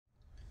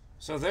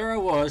So there I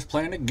was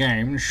playing a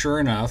game, and sure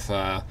enough,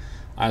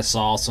 I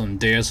saw some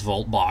Deus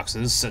Vult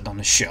boxes sitting on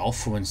the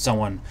shelf when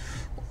someone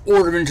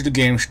ordered into the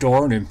game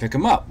store and didn't pick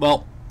them up.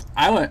 Well,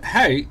 I went,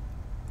 hey,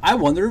 I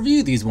want to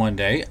review these one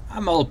day.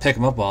 I'm able to pick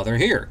them up while they're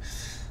here.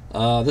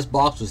 This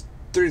box was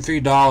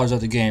 $33 at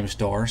the game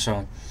store,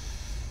 so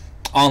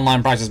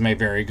online prices may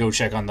vary. Go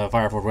check on the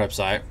FireForge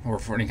website or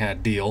for any kind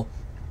of deal.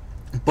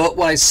 But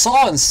what I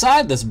saw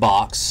inside this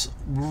box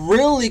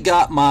really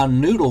got my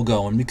noodle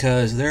going,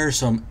 because there's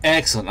some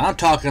excellent, I'm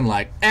talking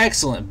like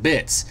excellent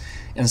bits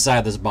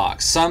inside this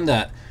box. Some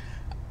that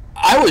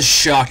I was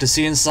shocked to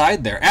see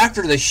inside there.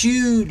 After the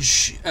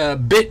huge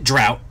bit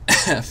drought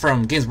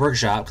from Games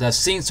Workshop, because I've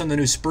seen some of the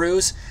new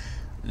sprues,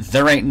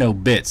 there ain't no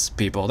bits,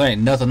 people. There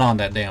ain't nothing on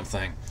that damn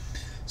thing.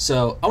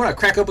 So I want to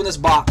crack open this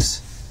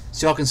box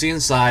so y'all can see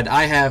inside.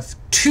 I have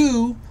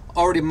two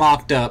already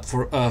mocked up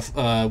for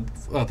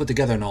put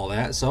together and all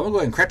that. So I'm gonna go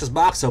ahead and crack this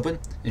box open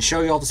and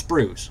show you all the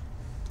sprues.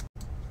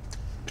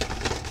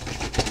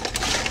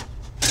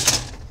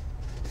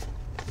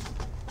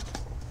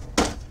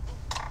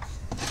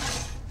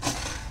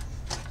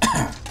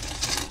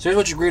 So here's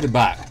what you agreed to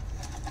buy.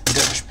 You got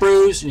your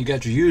sprues and you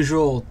got your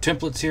usual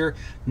templates here.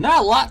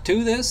 Not a lot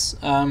to this,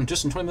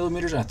 just in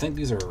 20mm. And I think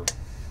these are,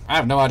 I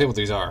have no idea what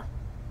these are,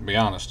 to be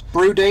honest.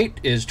 Sprue date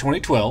is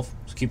 2012,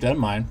 so keep that in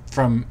mind.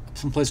 From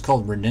some place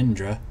called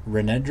Renedra,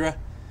 whatever.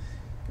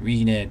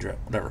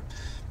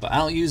 But I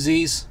don't use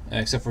these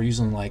except for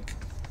using like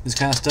this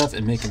kind of stuff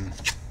and making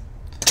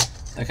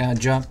that kind of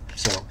jump.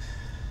 So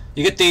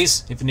you get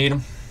these if you need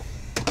them,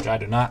 which I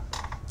do not.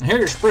 And here are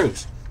your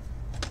sprues.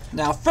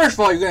 Now, first of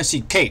all, you're going to see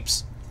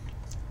capes.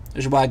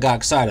 This is why I got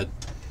excited.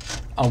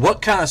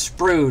 What kind of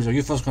sprues are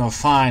you folks going to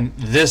find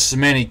this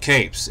many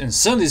capes? And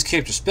some of these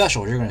capes are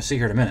special, you're going to see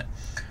here in a minute.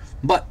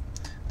 But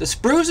the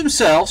sprues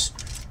themselves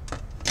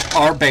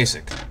are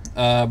basic.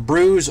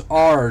 Sprues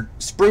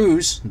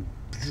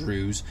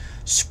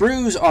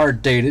are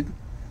dated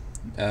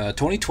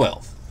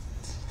 2012.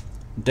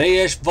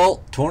 Deus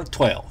Vult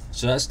 2012.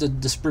 So that's the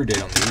sprue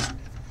date on these.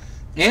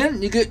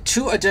 And you get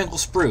two identical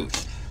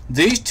sprues.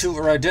 These two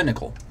are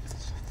identical.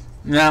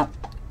 Now,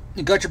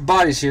 you got your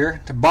bodies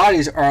here. The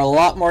bodies are a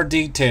lot more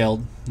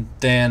detailed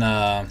than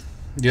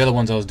the other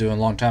ones I was doing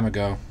a long time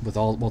ago with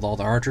all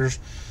the archers.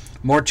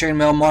 More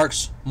chainmail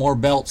marks, more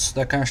belts,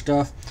 that kind of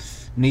stuff.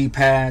 Knee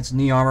pads,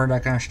 knee armor,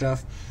 that kind of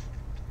stuff.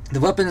 The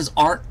weapons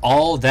aren't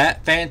all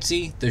that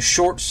fancy. The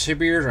short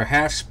spears or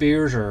half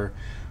spears are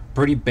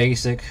pretty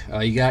basic.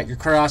 You got your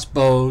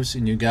crossbows,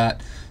 and you got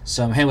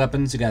some hand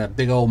weapons. You got a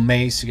big old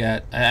mace. You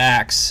got an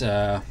axe,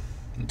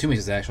 two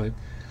maces actually,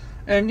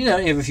 and you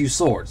have a few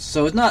swords.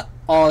 So it's not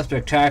all that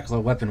spectacular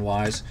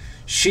weapon-wise.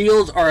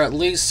 Shields are at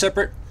least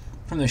separate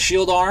from the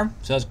shield arm,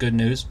 so that's good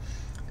news.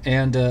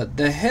 And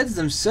the heads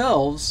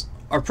themselves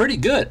are pretty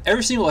good.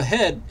 Every single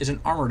head is an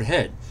armored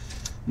head.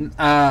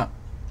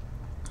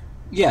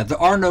 Yeah,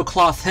 there are no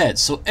cloth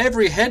heads, so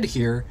every head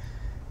here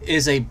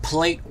is a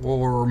plate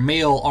or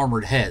mail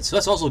armored head. So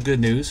that's also good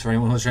news for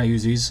anyone who's trying to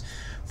use these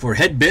for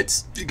head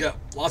bits. You got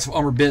lots of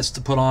armored bits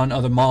to put on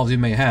other models you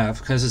may have,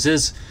 because this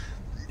is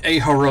a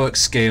heroic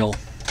scale,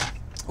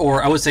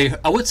 or I would say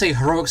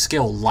heroic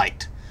scale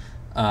light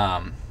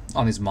on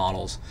these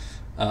models.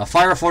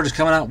 FireForge is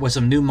coming out with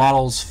some new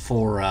models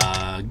for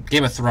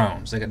Game of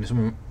Thrones. They got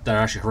some that are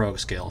actually heroic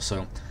scale,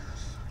 so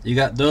you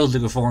got those to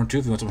go forward to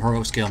if you want some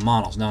heroic scale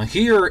models. Now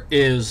here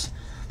is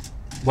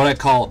what I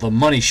call the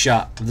money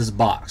shot of this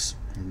box.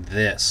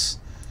 This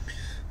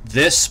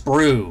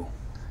sprue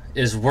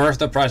is worth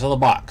the price of the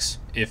box,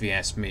 if you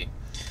ask me.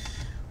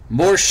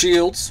 More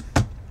shields,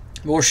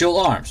 more shield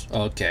arms.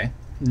 Okay,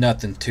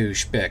 nothing too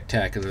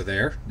spectacular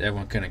there.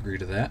 Everyone can agree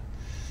to that.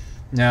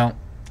 Now,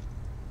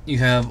 you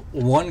have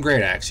one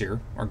great axe here,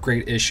 or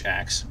great-ish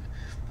axe,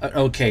 an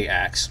okay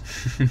axe,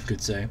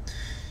 could say.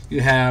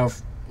 You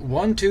have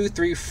 1, 2,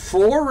 3,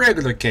 4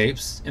 regular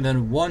capes, and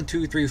then 1,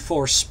 2, 3,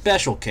 4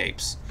 special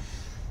capes.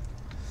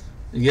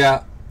 You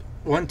got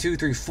 1, 2,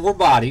 3, 4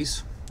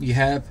 bodies. You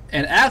have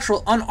an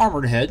actual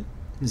unarmored head.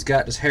 He's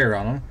got his hair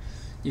on him.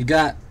 You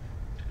got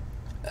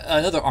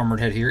another armored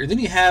head here. And then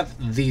you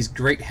have these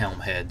great helm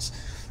heads.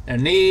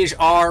 And these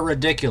are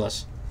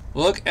ridiculous.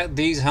 Look at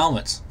these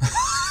helmets.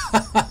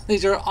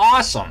 These are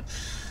awesome.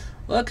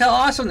 Look how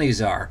awesome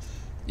these are.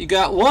 You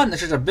got one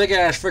that's just a big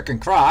ass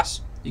freaking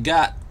cross. You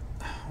got,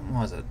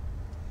 what was it?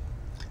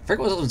 I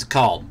forget what this one's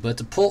called, but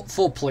it's a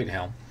full plate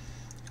helm.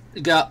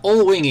 You got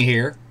old wingy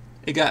here.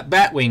 You got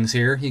bat wings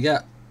here. You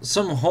got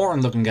some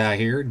horn looking guy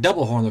here.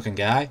 Double horn looking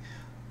guy.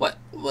 What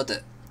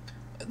the?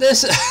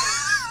 This.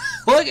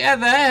 Look at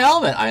that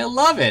helmet. I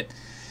love it.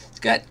 It's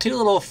got two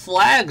little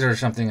flags or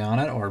something on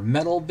it, or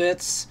metal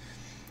bits.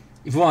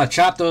 If you want to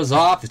chop those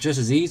off, it's just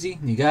as easy.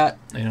 You got,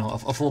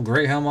 a full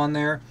gray helm on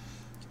there.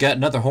 You got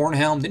another horn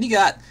helm. Then you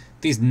got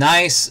these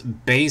nice,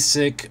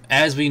 basic,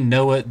 as we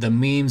know it, the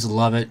memes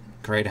love it,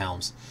 great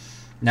helms.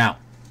 Now,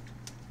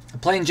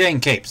 plain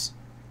Jane capes.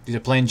 These are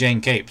plain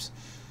Jane capes.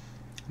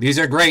 These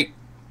are great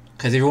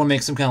because if you want to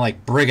make some kind of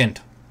like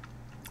brigand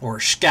or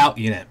scout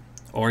unit,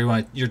 or you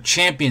want your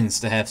champions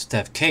to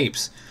have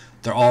capes,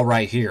 they're all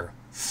right here.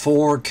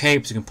 4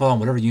 capes you can put on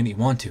whatever unit you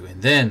want to.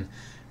 And then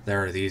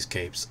there are these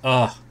capes.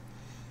 Ugh.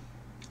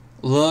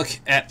 Look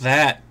at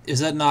that. Is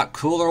that not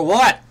cool or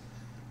what?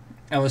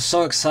 I was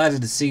so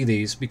excited to see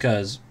these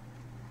because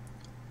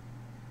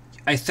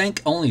I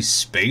think only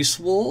Space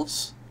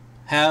Wolves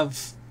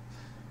have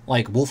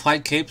like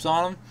wolfhide capes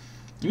on them.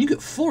 And you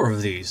get 4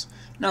 of these.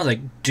 And I was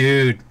like,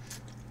 dude,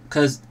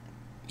 because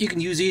you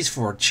can use these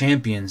for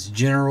champions,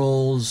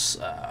 generals,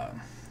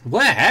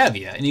 what have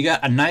you. And you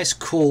got a nice,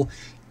 cool,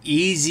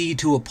 easy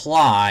to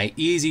apply,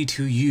 easy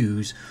to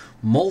use,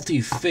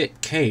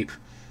 multi-fit cape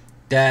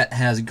that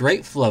has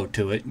great flow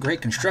to it,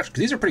 great construction.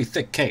 Because these are pretty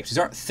thick capes. These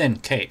aren't thin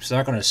capes. They're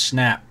not going to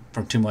snap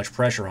from too much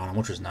pressure on them,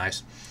 which was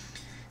nice.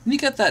 And you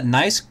got that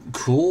nice,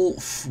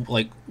 cool,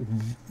 like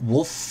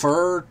wolf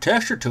fur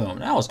texture to them.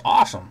 That was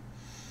awesome.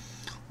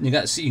 And you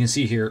can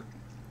see here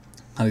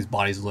how these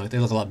bodies look. They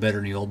look a lot better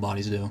than the old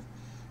bodies do.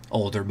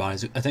 Older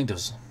bodies. I think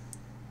those.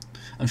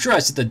 I'm sure I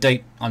set the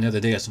date on the other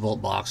Deus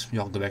Vult box.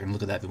 Y'all go back and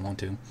look at that if you want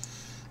to.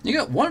 You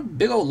got one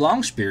big old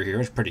long spear here.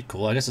 It's pretty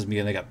cool. I guess it's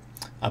because they got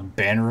a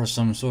banner of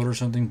some sort or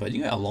something. But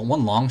you got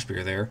one long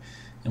spear there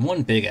and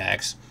one big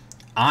axe.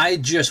 I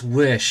just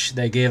wish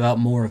they gave out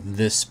more of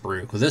this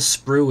sprue, because this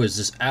sprue is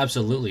just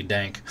absolutely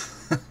dank.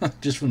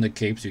 Just from the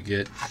capes you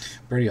get.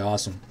 Pretty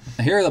awesome.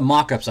 Here are the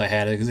mock-ups I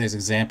had as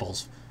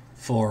examples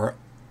for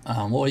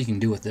what you can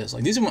do with this.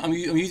 Like these, I'm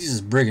using these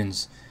as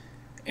brigands.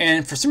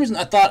 And for some reason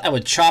I thought I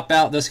would chop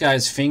out this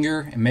guy's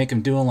finger and make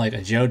him doing like a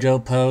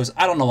JoJo pose.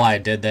 I don't know why I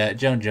did that.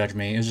 Don't judge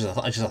me. It was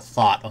just a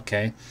thought,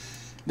 okay?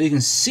 But you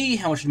can see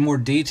how much more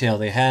detail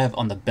they have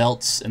on the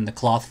belts and the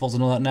cloth folds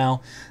and all that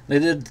now. They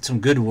did some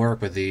good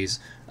work with these.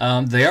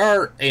 They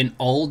are an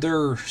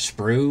older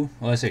sprue.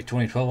 Well, I say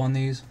 2012 on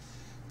these.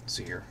 Let's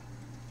see here.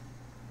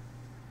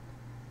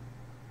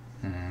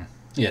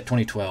 Yeah,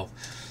 2012.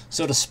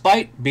 So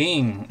despite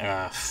being,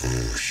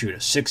 shoot, a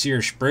 6-year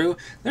sprue,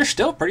 they're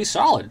still pretty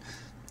solid.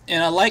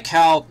 And I like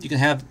how you can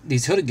have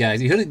these hooded guys.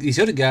 These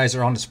hooded guys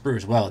are on the sprue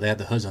as well. They have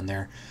the hoods on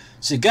there.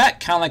 So you got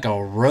kind of like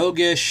a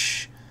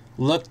roguish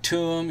look to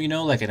them, you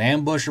know, like an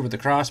ambusher with the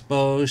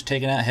crossbows,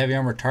 taking out heavy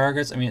armor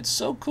targets. I mean, it's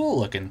so cool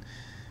looking.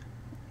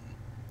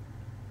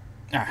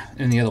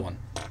 And the other one.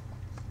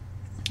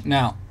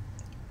 Now,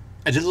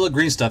 I did a little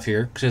green stuff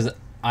here because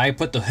I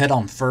put the head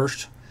on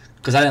first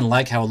because I didn't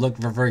like how it looked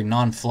very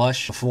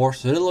non-flush before.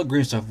 So I did a little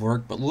green stuff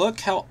work, but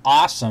look how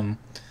awesome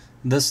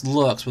this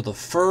looks with a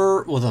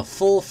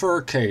full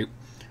fur cape.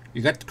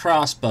 You got the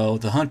crossbow,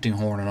 the hunting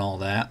horn, and all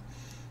that.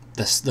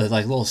 The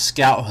like little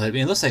scout hood. I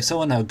mean, it looks like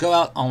someone that would go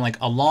out on like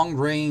a long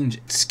range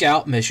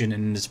scout mission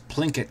and just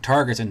plink at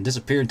targets and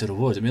disappear into the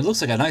woods. I mean, it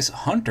looks like a nice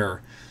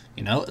hunter.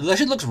 You know, it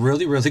actually looks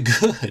really, really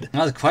good.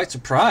 I was quite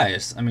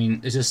surprised. I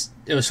mean, it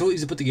was so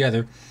easy to put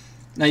together.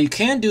 Now you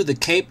can do the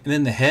cape and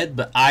then the head,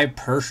 but I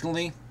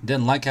personally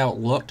didn't like how it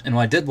looked. And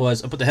what I did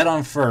was I put the head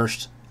on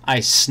first. I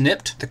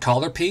snipped the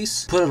collar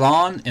piece, put it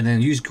on, and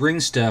then used green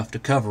stuff to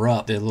cover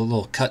up the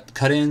little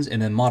cut-ins,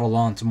 and then modeled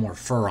on some more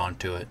fur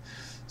onto it.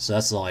 So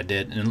that's all I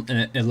did, and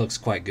it looks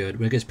quite good.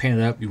 When it gets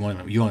painted up, you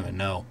won't even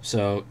know.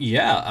 So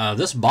yeah,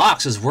 this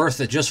box is worth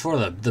it just for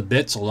the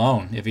bits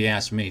alone, if you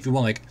ask me. If you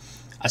want like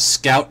a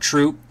scout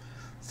troop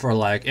for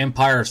like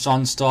Empire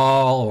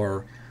Sunstal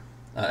or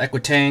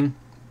Equitang,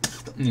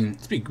 I mean,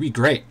 it'd be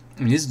great.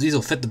 I mean, these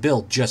will fit the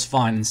build just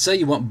fine. And say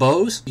you want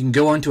bows, you can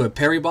go into a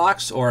Perry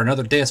box or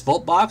another Deus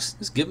Vult box,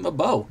 just give them a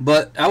bow.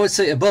 But I would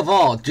say above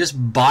all,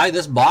 just buy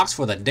this box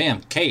for the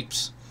damn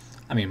capes.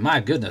 I mean,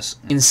 my goodness.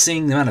 In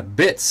seeing the amount of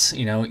bits,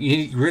 you know,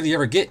 you really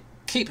ever get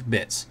cape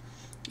bits.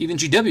 Even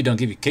GW don't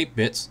give you cape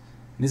bits.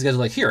 And these guys are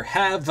like, here,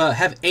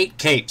 have 8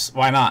 capes.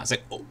 Why not? It's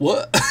like,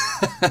 what?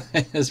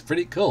 It's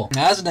pretty cool.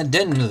 Now, as an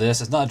addendum to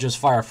this, it's not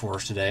just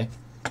FireForge today.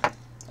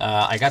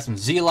 I got some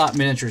Zealot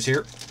miniatures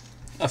here.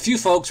 A few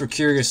folks were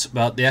curious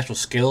about the actual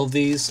scale of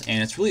these,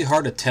 and it's really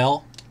hard to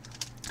tell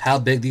how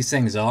big these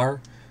things are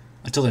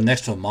until they're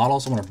next to a model.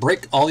 So I'm going to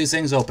break all these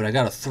things open. I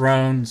got a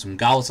throne, some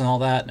gauntlets and all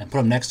that, and put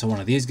them next to one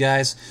of these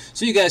guys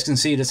so you guys can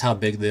see just how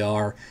big they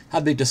are,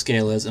 how big the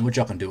scale is, and what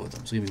y'all can do with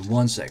them. So give me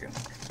 1 second.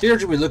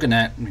 Here's what we're looking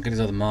at when we get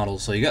these other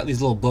models. So you got these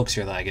little books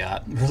here that I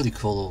got. Really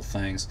cool little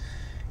things.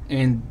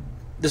 And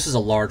this is a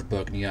large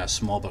book, and you got a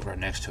small book right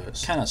next to it.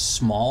 It's kind of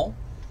small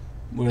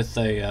with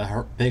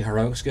a big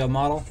heroic scale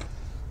model.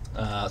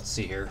 Let's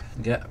see here.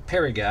 You got a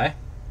Perry guy,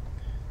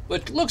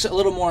 which looks a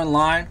little more in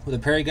line with a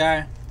Perry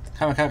guy.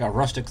 Kind of like a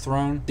rustic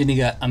throne. Then you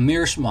got a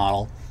Mirce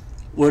model,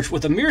 which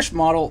with a Mirce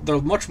model, they're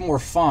much more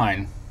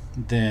fine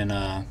than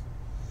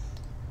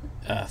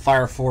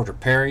FireForge or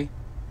Perry.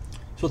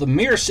 So with a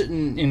Mirce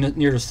sitting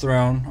near the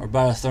throne or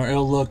by the throne,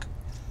 it'll look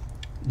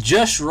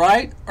just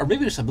right, or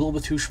maybe just a little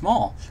bit too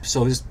small.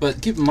 So,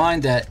 but keep in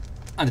mind that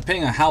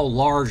depending on how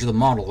large the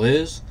model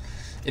is,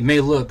 it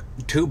may look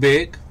too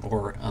big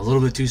or a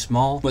little bit too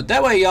small. But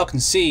that way y'all can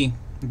see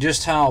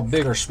just how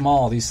big or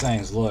small these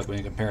things look when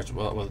you compare it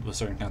with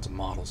certain kinds of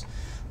models.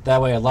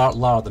 That way a lot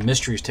of the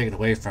mystery is taken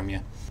away from you.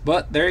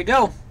 But there you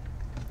go.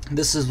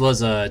 This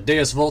was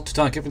Deus Vult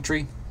Teutonic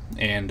Infantry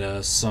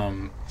and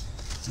some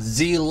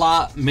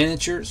Zealot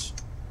miniatures.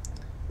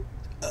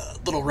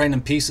 little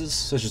random pieces,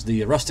 such as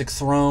the rustic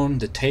throne,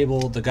 the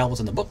table, the goblets,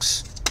 and the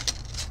books.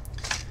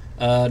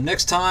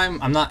 Next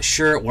time, I'm not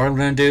sure what I'm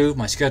going to do.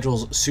 My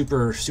schedule's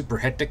super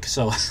hectic,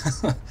 so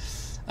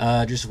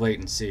just wait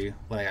and see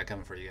what I got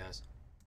coming for you guys.